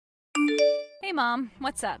Hey Mom,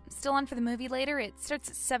 what's up? Still on for the movie later? It starts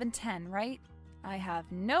at 7:10, right? I have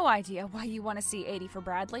no idea why you want to see 80 for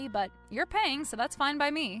Bradley, but you're paying, so that's fine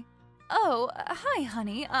by me. Oh, hi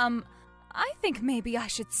honey, I think maybe I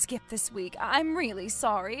should skip this week. I'm really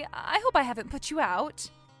sorry. I hope I haven't put you out.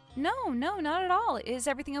 No, not at all. Is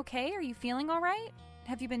everything okay? Are you feeling alright?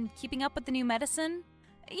 Have you been keeping up with the new medicine?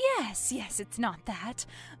 Yes, it's not that.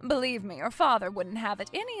 Believe me, your father wouldn't have it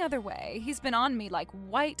any other way. He's been on me like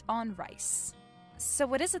white on rice. So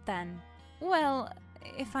what is it then? Well,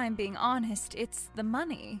 if I'm being honest, it's the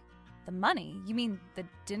money. The money? You mean the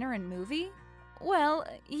dinner and movie? Well,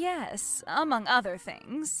 yes, among other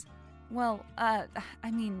things. Well, I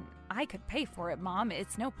mean, I could pay for it, Mom.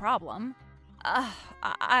 It's no problem.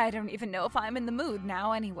 I don't even know if I'm in the mood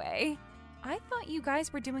now anyway. I thought you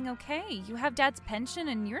guys were doing okay. You have Dad's pension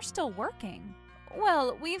and you're still working.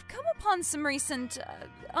 Well, we've come upon some recent,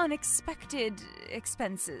 unexpected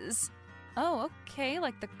expenses. Oh, okay,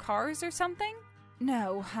 like the cars or something?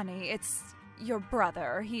 No, honey, it's your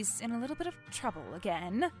brother. He's in a little bit of trouble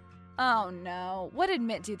again. Oh no, what did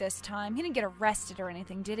Mitt do this time? He didn't get arrested or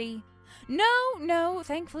anything, did he? No,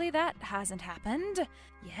 thankfully that hasn't happened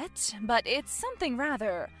yet, but it's something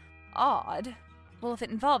rather odd. Well, if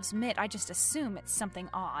it involves Mitt, I just assume it's something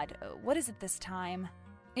odd. What is it this time?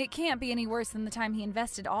 It can't be any worse than the time he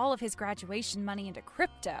invested all of his graduation money into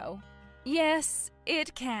crypto. Yes,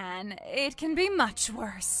 it can. It can be much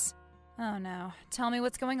worse. Oh no, tell me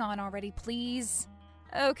what's going on already, please.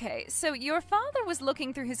 Okay, so your father was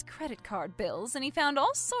looking through his credit card bills and he found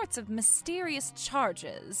all sorts of mysterious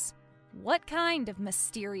charges. What kind of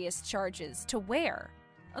mysterious charges? To where?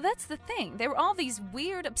 Well, that's the thing. There were all these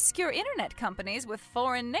weird, obscure internet companies with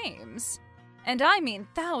foreign names. And I mean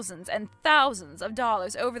thousands and thousands of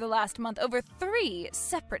dollars over the last month over 3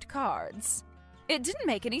 separate cards. It didn't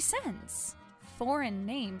make any sense. Foreign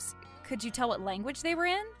names. Could you tell what language they were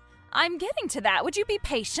in? I'm getting to that. Would you be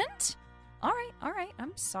patient? All right.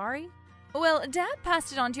 I'm sorry. Well, Dad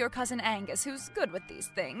passed it on to your cousin Angus, who's good with these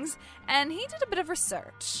things, and he did a bit of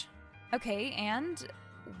research. Okay, and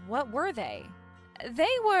what were they? They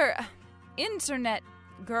were internet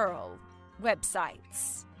girl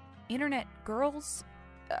websites. Internet girls?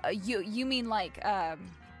 You mean like,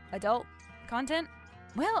 adult content?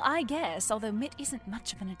 Well, I guess, although Mitt isn't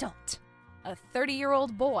much of an adult. A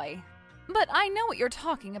 30-year-old boy. But I know what you're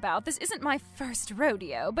talking about. This isn't my first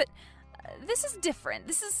rodeo, but this is different.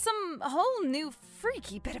 This is some whole new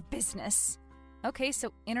freaky bit of business. Okay,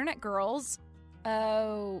 so internet girls.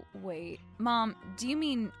 Oh, wait. Mom, do you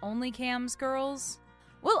mean OnlyCams girls?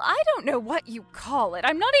 Well, I don't know what you call it.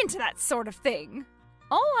 I'm not into that sort of thing.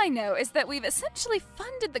 All I know is that we've essentially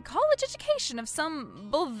funded the college education of some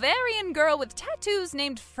Bulgarian girl with tattoos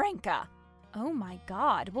named Franca. Oh my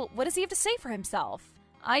god. Well, what does he have to say for himself?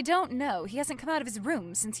 I don't know. He hasn't come out of his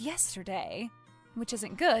room since yesterday. Which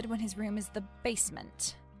isn't good when his room is the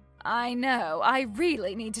basement. I know. I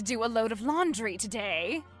really need to do a load of laundry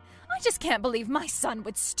today. I just can't believe my son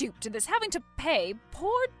would stoop to this, having to pay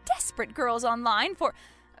poor, desperate girls online for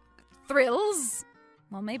thrills.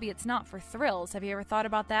 Well, maybe it's not for thrills. Have you ever thought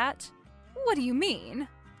about that? What do you mean?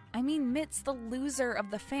 I mean, Mitt's the loser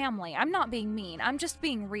of the family. I'm not being mean. I'm just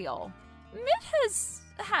being real. Mitt has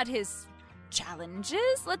had his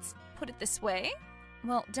challenges, let's put it this way.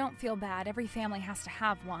 Well, don't feel bad. Every family has to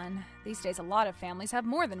have one. These days, a lot of families have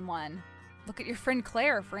more than one. Look at your friend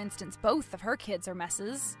Claire, for instance. Both of her kids are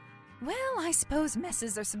messes. Well, I suppose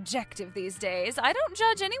messes are subjective these days. I don't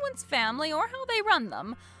judge anyone's family or how they run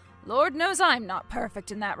them. Lord knows I'm not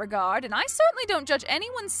perfect in that regard, and I certainly don't judge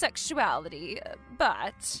anyone's sexuality,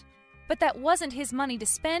 but that wasn't his money to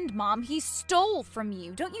spend, Mom. He stole from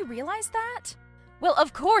you. Don't you realize that? Well,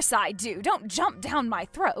 of course I do. Don't jump down my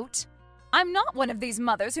throat. I'm not one of these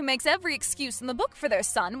mothers who makes every excuse in the book for their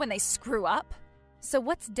son when they screw up. So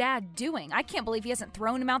what's Dad doing? I can't believe he hasn't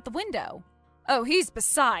thrown him out the window. Oh, he's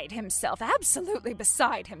beside himself, absolutely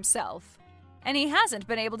beside himself. And he hasn't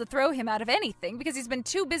been able to throw him out of anything because he's been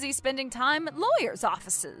too busy spending time at lawyers'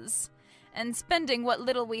 offices. And spending what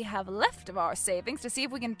little we have left of our savings to see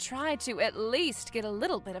if we can try to at least get a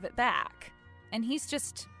little bit of it back. And he's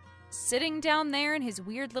just sitting down there in his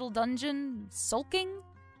weird little dungeon, sulking?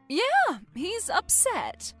 Yeah, he's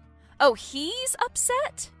upset. Oh, he's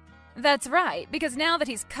upset? That's right, because now that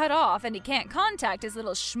he's cut off and he can't contact his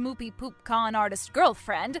little schmoopy poop con artist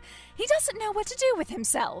girlfriend, he doesn't know what to do with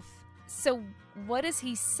himself. So what has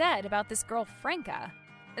he said about this girl Franca?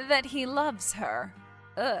 That he loves her.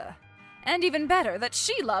 Ugh. And even better, that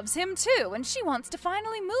she loves him too, and she wants to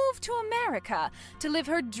finally move to America to live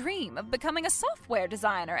her dream of becoming a software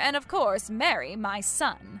designer and, of course, marry my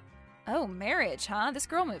son. Oh, marriage, huh? This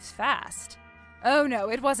girl moves fast. Oh no,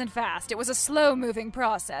 it wasn't fast. It was a slow-moving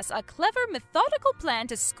process. A clever, methodical plan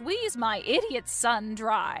to squeeze my idiot son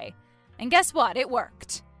dry. And guess what? It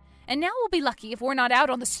worked. And now we'll be lucky if we're not out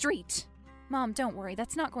on the street. Mom, don't worry.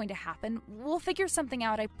 That's not going to happen. We'll figure something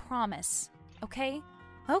out, I promise. Okay?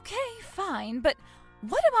 Okay, fine. But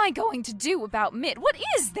what am I going to do about Mitt? What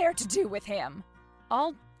is there to do with him?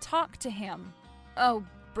 I'll talk to him. Oh,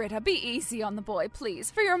 Britta, be easy on the boy, please,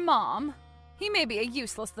 for your mom. He may be a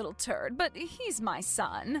useless little turd, but he's my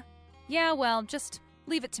son. Yeah, well, just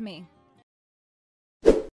leave it to me.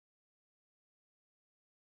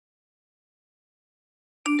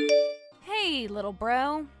 Hey, little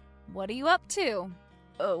bro. What are you up to?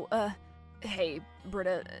 Oh, hey,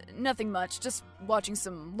 Britta, nothing much, just watching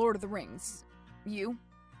some Lord of the Rings. You?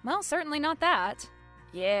 Well, certainly not that.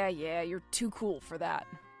 Yeah, you're too cool for that.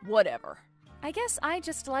 Whatever. I guess I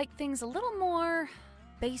just like things a little more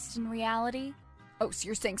based in reality. Oh, so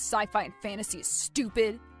you're saying sci-fi and fantasy is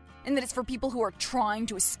stupid? And that it's for people who are trying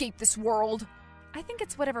to escape this world? I think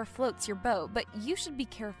it's whatever floats your boat, but you should be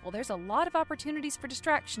careful. There's a lot of opportunities for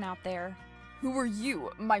distraction out there. Who are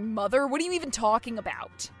you? My mother? What are you even talking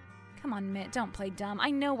about? Come on, Mitt, don't play dumb.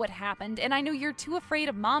 I know what happened, and I know you're too afraid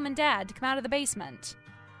of Mom and Dad to come out of the basement.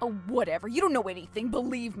 Oh, whatever. You don't know anything,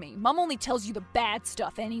 believe me. Mom only tells you the bad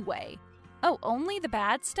stuff anyway. Oh, only the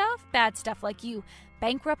bad stuff? Bad stuff like you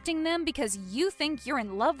bankrupting them because you think you're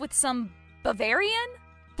in love with some Bavarian?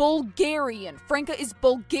 Bulgarian. Franca is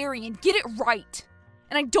Bulgarian. Get it right.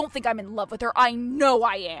 And I don't think I'm in love with her. I know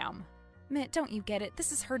I am. Mitt, don't you get it?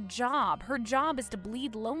 This is her job. Her job is to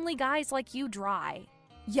bleed lonely guys like you dry.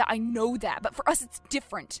 Yeah, I know that, but for us it's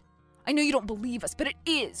different. I know you don't believe us, but it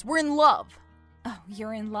is. We're in love. Oh,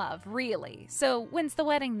 you're in love, really? So when's the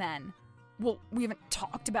wedding then? Well, we haven't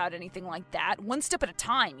talked about anything like that. One step at a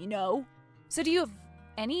time, you know? So do you have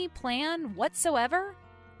any plan whatsoever?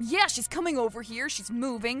 Yeah, she's coming over here. She's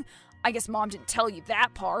moving. I guess Mom didn't tell you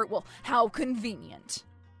that part. Well, how convenient.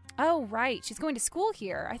 Oh, right. She's going to school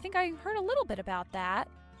here. I think I heard a little bit about that.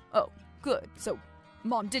 Oh, good. So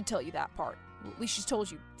Mom did tell you that part. Well, at least she's told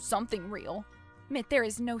you something real. Mitt, there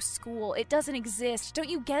is no school. It doesn't exist. Don't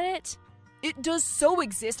you get it? It does so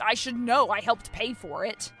exist. I should know. I helped pay for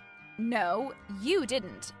it. No, you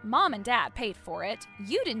didn't. Mom and Dad paid for it.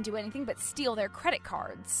 You didn't do anything but steal their credit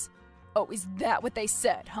cards. Oh, is that what they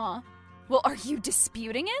said, huh? Well, are you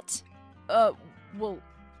disputing it?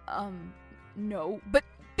 No, but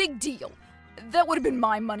big deal. That would have been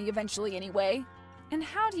my money eventually anyway. And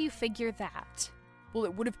how do you figure that? Well,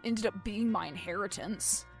 it would have ended up being my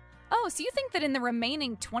inheritance. Oh, so you think that in the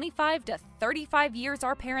remaining 25 to 35 years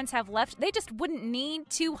our parents have left, they just wouldn't need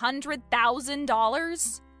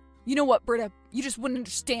 $200,000? You know what, Britta? You just wouldn't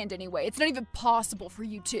understand anyway. It's not even possible for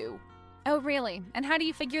you to. Oh, really? And how do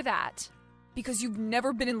you figure that? Because you've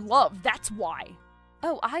never been in love, that's why.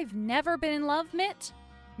 Oh, I've never been in love, Mitt?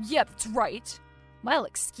 Yeah, that's right. Well,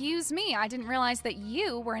 excuse me, I didn't realize that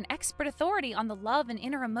you were an expert authority on the love and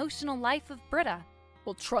inner emotional life of Britta.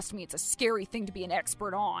 Well, trust me, it's a scary thing to be an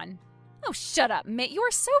expert on. Oh, shut up, Mitt. You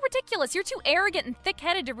are so ridiculous. You're too arrogant and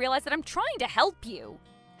thick-headed to realize that I'm trying to help you.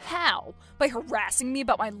 How? By harassing me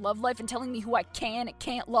about my love life and telling me who I can and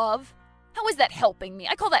can't love? How is that helping me?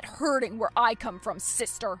 I call that hurting where I come from,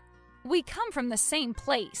 sister. We come from the same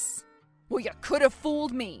place. Well, you could have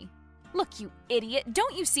fooled me. Look, you idiot,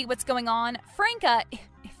 don't you see what's going on? Franca,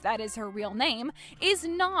 if that is her real name, is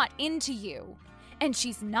not into you. And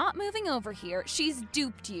she's not moving over here. She's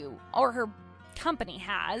duped you, or her company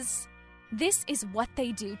has. This is what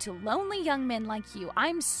they do to lonely young men like you.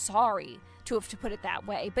 I'm sorry to have to put it that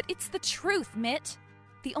way, but it's the truth, Mitt.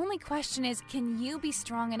 The only question is, can you be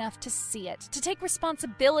strong enough to see it, to take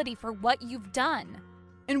responsibility for what you've done?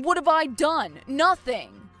 And what have I done?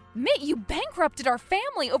 Nothing. Mitt, you bankrupted our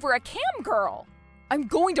family over a cam girl. I'm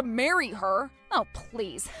going to marry her. Oh,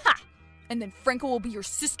 please. Ha! And then Franca will be your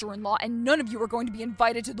sister-in-law, and none of you are going to be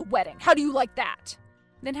invited to the wedding. How do you like that?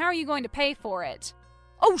 Then how are you going to pay for it?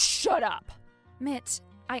 Oh, shut up! Mitt,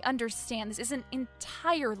 I understand this isn't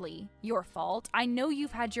entirely your fault. I know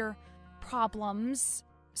you've had your problems,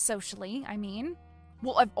 socially, I mean.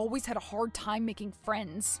 Well, I've always had a hard time making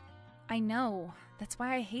friends. I know. That's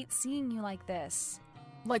why I hate seeing you like this.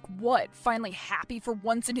 Like what? Finally happy for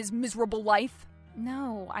once in his miserable life?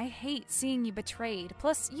 No, I hate seeing you betrayed.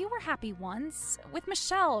 Plus, you were happy once. With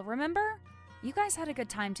Michelle, remember? You guys had a good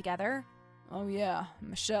time together. Oh yeah,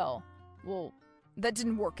 Michelle. Well, that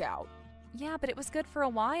didn't work out. Yeah, but it was good for a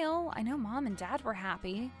while. I know Mom and Dad were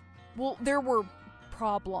happy. Well, there were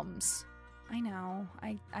problems. I know.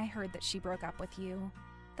 I heard that she broke up with you.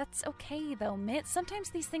 That's okay, though, Mitt. Sometimes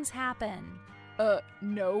these things happen.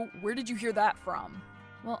 No. Where did you hear that from?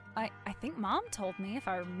 Well, I think Mom told me, if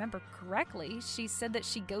I remember correctly. She said that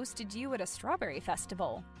she ghosted you at a strawberry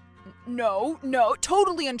festival. No,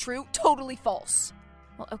 totally untrue, totally false.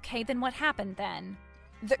 Well, okay, then what happened then?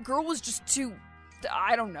 That girl was just too,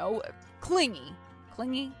 I don't know, clingy.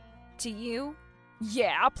 Clingy? To you?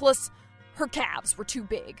 Yeah, plus her calves were too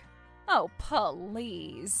big. Oh,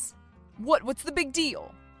 please. What's the big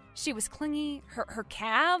deal? She was clingy? Her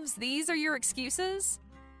calves? These are your excuses?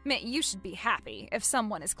 Mitt, you should be happy if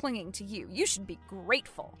someone is clinging to you. You should be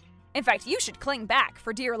grateful. In fact, you should cling back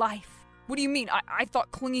for dear life. What do you mean? I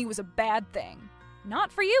thought clingy was a bad thing.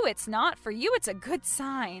 Not for you, it's not. For you, it's a good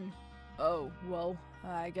sign. Oh, well,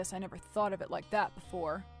 I guess I never thought of it like that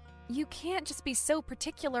before. You can't just be so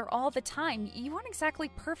particular all the time. You aren't exactly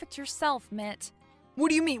perfect yourself, Mitt. What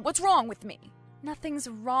do you mean? What's wrong with me? Nothing's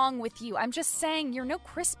wrong with you. I'm just saying you're no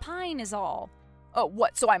Chris Pine is all. Oh,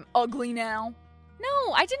 what, so I'm ugly now?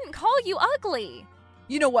 No, I didn't call you ugly.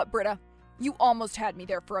 You know what, Britta? You almost had me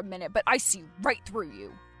there for a minute, but I see right through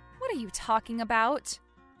you. What are you talking about?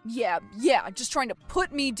 Yeah, just trying to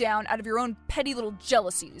put me down out of your own petty little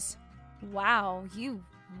jealousies. Wow, you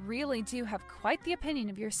really do have quite the opinion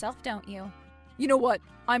of yourself, don't you? You know what?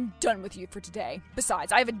 I'm done with you for today.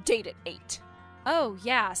 Besides, I have a date at 8. Oh,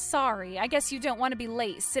 yeah, sorry. I guess you don't want to be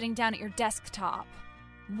late sitting down at your desktop.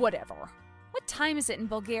 Whatever. What time is it in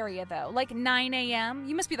Bulgaria, though? Like 9 a.m.?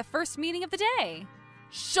 You must be the first meeting of the day.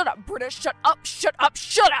 Shut up, Britta! Shut up! Shut up!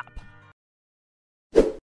 Shut up!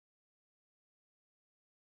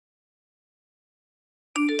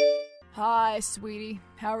 Hi, sweetie.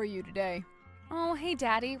 How are you today? Oh, hey,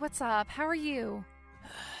 Daddy. What's up? How are you?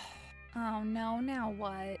 Oh, no. Now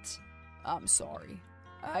what? I'm sorry.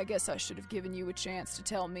 I guess I should have given you a chance to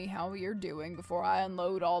tell me how you're doing before I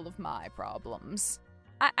unload all of my problems.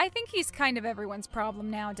 I think he's kind of everyone's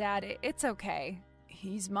problem now, Dad. It's okay.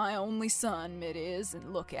 He's my only son, Mitt is,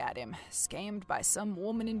 and look at him. Scammed by some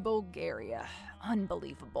woman in Bulgaria.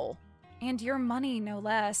 Unbelievable. And your money, no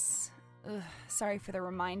less. Ugh, sorry for the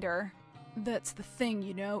reminder. That's the thing,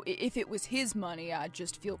 you know. If it was his money, I'd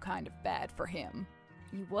just feel kind of bad for him.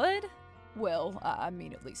 You would? Well, I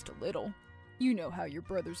mean at least a little. You know how your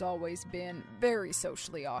brother's always been. Very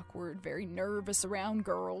socially awkward, very nervous around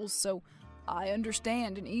girls, so I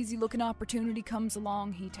understand an easy-looking opportunity comes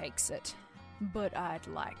along, he takes it. But I'd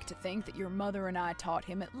like to think that your mother and I taught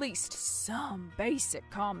him at least some basic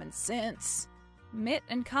common sense. Mitt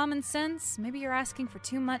and common sense? Maybe you're asking for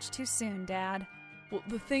too much too soon, Dad. Well,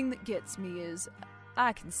 the thing that gets me is,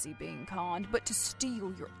 I can see being conned, but to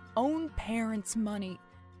steal your own parents' money,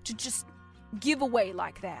 to just give away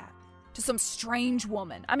like that, to some strange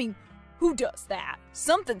woman. I mean, who does that?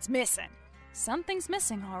 Something's missing. Something's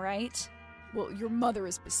missing, all right. Well, your mother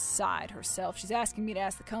is beside herself. She's asking me to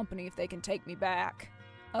ask the company if they can take me back.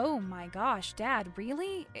 Oh my gosh, Dad,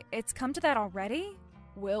 really? It's come to that already?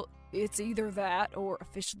 Well, it's either that or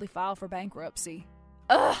officially file for bankruptcy.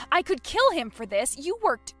 Ugh, I could kill him for this. You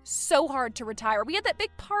worked so hard to retire. We had that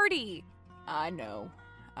big party. I know.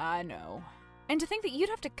 And to think that you'd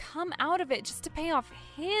have to come out of it just to pay off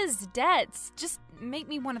his debts just make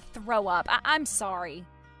me want to throw up. I'm sorry.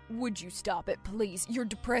 Would you stop it, please? You're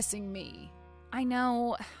depressing me. I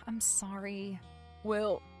know. I'm sorry.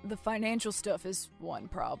 Well, the financial stuff is one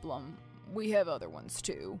problem. We have other ones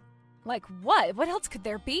too. Like what? What else could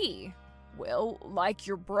there be? Well, like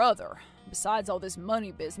your brother. Besides all this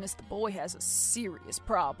money business, the boy has a serious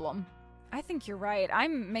problem. I think you're right.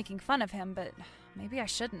 I'm making fun of him, but maybe I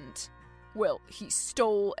shouldn't. Well, he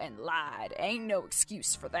stole and lied. Ain't no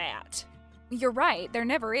excuse for that. You're right, there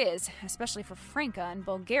never is, especially for Franca in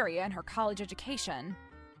Bulgaria and her college education.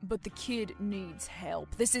 But the kid needs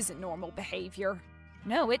help. This isn't normal behavior.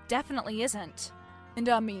 No, it definitely isn't. And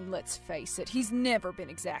I mean, let's face it, he's never been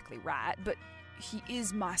exactly right, but he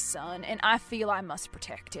is my son, and I feel I must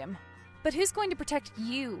protect him. But who's going to protect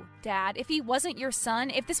you, Dad? If he wasn't your son,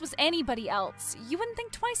 if this was anybody else, you wouldn't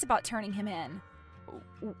think twice about turning him in.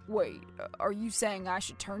 Wait, are you saying I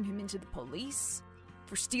should turn him into the police?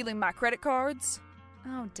 For stealing my credit cards?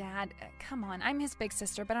 Oh, Dad, come on. I'm his big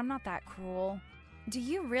sister, but I'm not that cruel. Do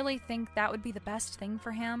you really think that would be the best thing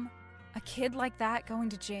for him? A kid like that going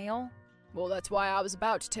to jail? Well, that's why I was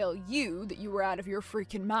about to tell you that you were out of your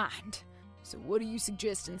freaking mind. So what do you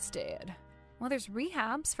suggest instead? Well, there's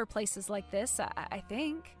rehabs for places like this, I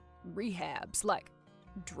think. Rehabs? Like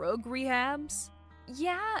drug rehabs?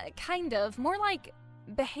 Yeah, kind of. More like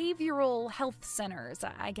behavioral health centers,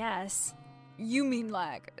 I guess. You mean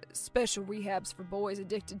like special rehabs for boys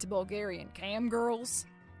addicted to Bulgarian cam girls?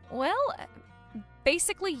 Well,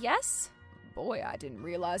 basically yes. Boy, I didn't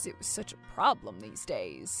realize it was such a problem these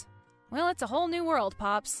days. Well, it's a whole new world,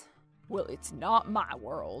 Pops. Well, it's not my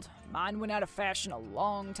world. Mine went out of fashion a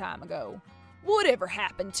long time ago. Whatever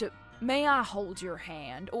happened to, may I hold your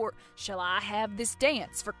hand, or shall I have this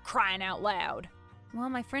dance for crying out loud? Well,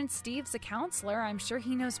 my friend Steve's a counselor. I'm sure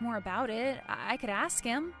he knows more about it. I could ask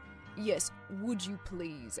him. Yes, would you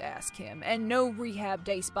please ask him? And no rehab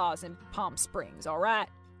day spas in Palm Springs, all right?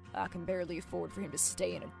 I can barely afford for him to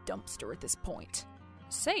stay in a dumpster at this point.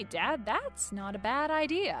 Say, Dad, that's not a bad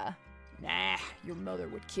idea. Nah, your mother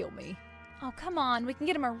would kill me. Oh, come on. We can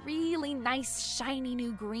get him a really nice, shiny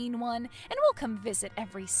new green one, and we'll come visit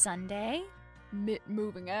every Sunday. Mitt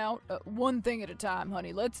moving out? One thing at a time,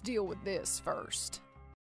 honey. Let's deal with this first.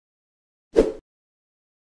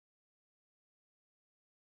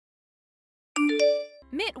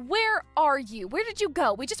 Mitt, where are you? Where did you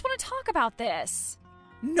go? We just want to talk about this.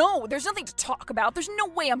 No, there's nothing to talk about. There's no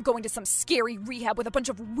way I'm going to some scary rehab with a bunch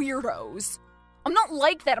of weirdos. I'm not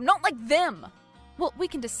like that. I'm not like them. Well, we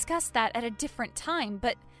can discuss that at a different time,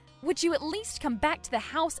 but would you at least come back to the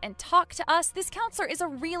house and talk to us? This counselor is a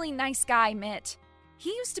really nice guy, Mitt. He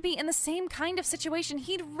used to be in the same kind of situation.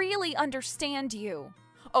 He'd really understand you.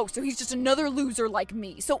 Oh, so he's just another loser like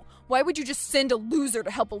me. So why would you just send a loser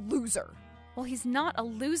to help a loser? Well, he's not a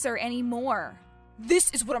loser anymore. This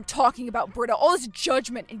is what I'm talking about, Britta. All this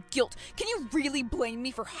judgment and guilt. Can you really blame me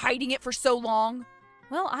for hiding it for so long?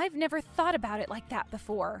 Well, I've never thought about it like that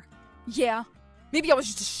before. Yeah. Maybe I was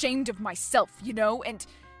just ashamed of myself, you know, and...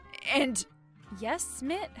 Yes,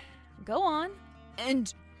 Mitt. Go on.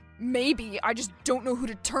 And maybe I just don't know who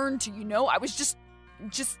to turn to, you know? I was just...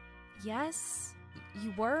 Yes,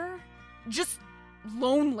 you were? Just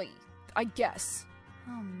lonely, I guess.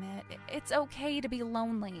 Oh, Mitt, it's okay to be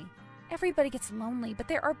lonely. Everybody gets lonely, but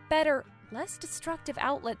there are better, less destructive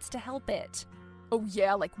outlets to help it. Oh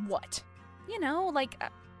yeah, like what? You know, like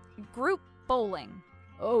group bowling.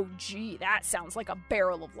 Oh gee, that sounds like a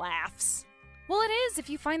barrel of laughs. Well, it is if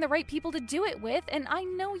you find the right people to do it with, and I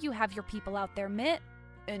know you have your people out there, Mitt.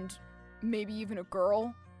 And maybe even a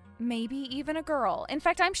girl? Maybe even a girl. In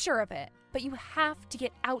fact, I'm sure of it. But you have to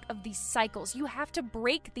get out of these cycles. You have to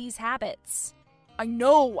break these habits. I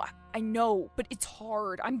know, but it's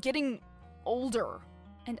hard. I'm getting older.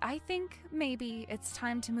 And I think maybe it's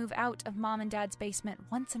time to move out of Mom and Dad's basement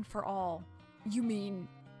once and for all. You mean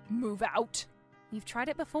move out? You've tried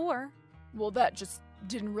it before. Well, that just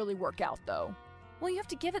didn't really work out, though. Well, you have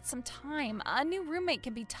to give it some time. A new roommate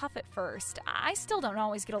can be tough at first. I still don't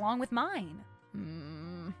always get along with mine.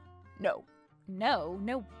 No.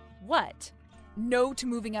 No what? No to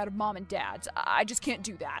moving out of Mom and Dad's. I just can't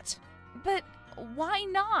do that. But why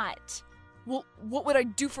not? Well, what would I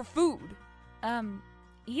do for food?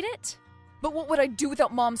 Eat it? But what would I do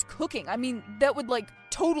without Mom's cooking? I mean, that would,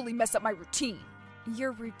 totally mess up my routine.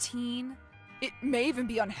 Your routine? It may even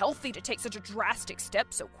be unhealthy to take such a drastic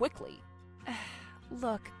step so quickly.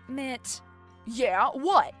 Look, Mitt. Yeah,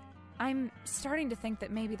 what? I'm starting to think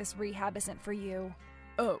that maybe this rehab isn't for you.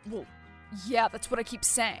 Well, yeah, that's what I keep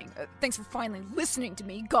saying. Thanks for finally listening to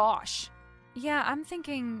me, gosh. Yeah, I'm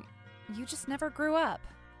thinking you just never grew up.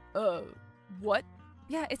 What?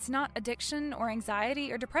 Yeah, it's not addiction or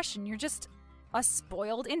anxiety or depression. You're just a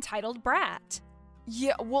spoiled, entitled brat.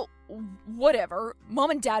 Yeah, well, whatever.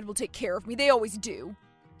 Mom and Dad will take care of me. They always do.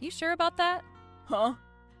 You sure about that? Huh?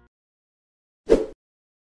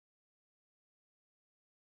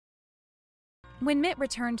 When Mitt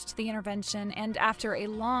returned to the intervention, and after a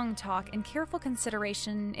long talk and careful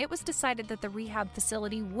consideration, it was decided that the rehab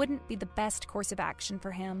facility wouldn't be the best course of action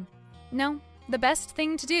for him. No, the best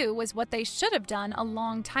thing to do was what they should have done a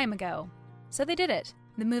long time ago. So they did it.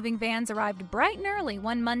 The moving vans arrived bright and early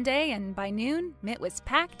one Monday, and by noon, Mitt was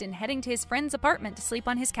packed and heading to his friend's apartment to sleep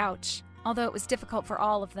on his couch. Although it was difficult for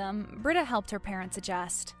all of them, Britta helped her parents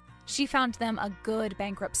adjust. She found them a good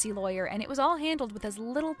bankruptcy lawyer, and it was all handled with as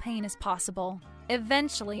little pain as possible.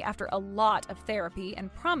 Eventually, after a lot of therapy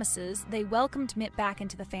and promises, they welcomed Mitt back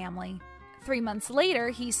into the family. 3 months later,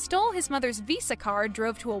 he stole his mother's Visa card,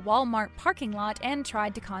 drove to a Walmart parking lot, and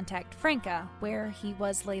tried to contact Franca, where he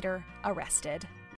was later arrested.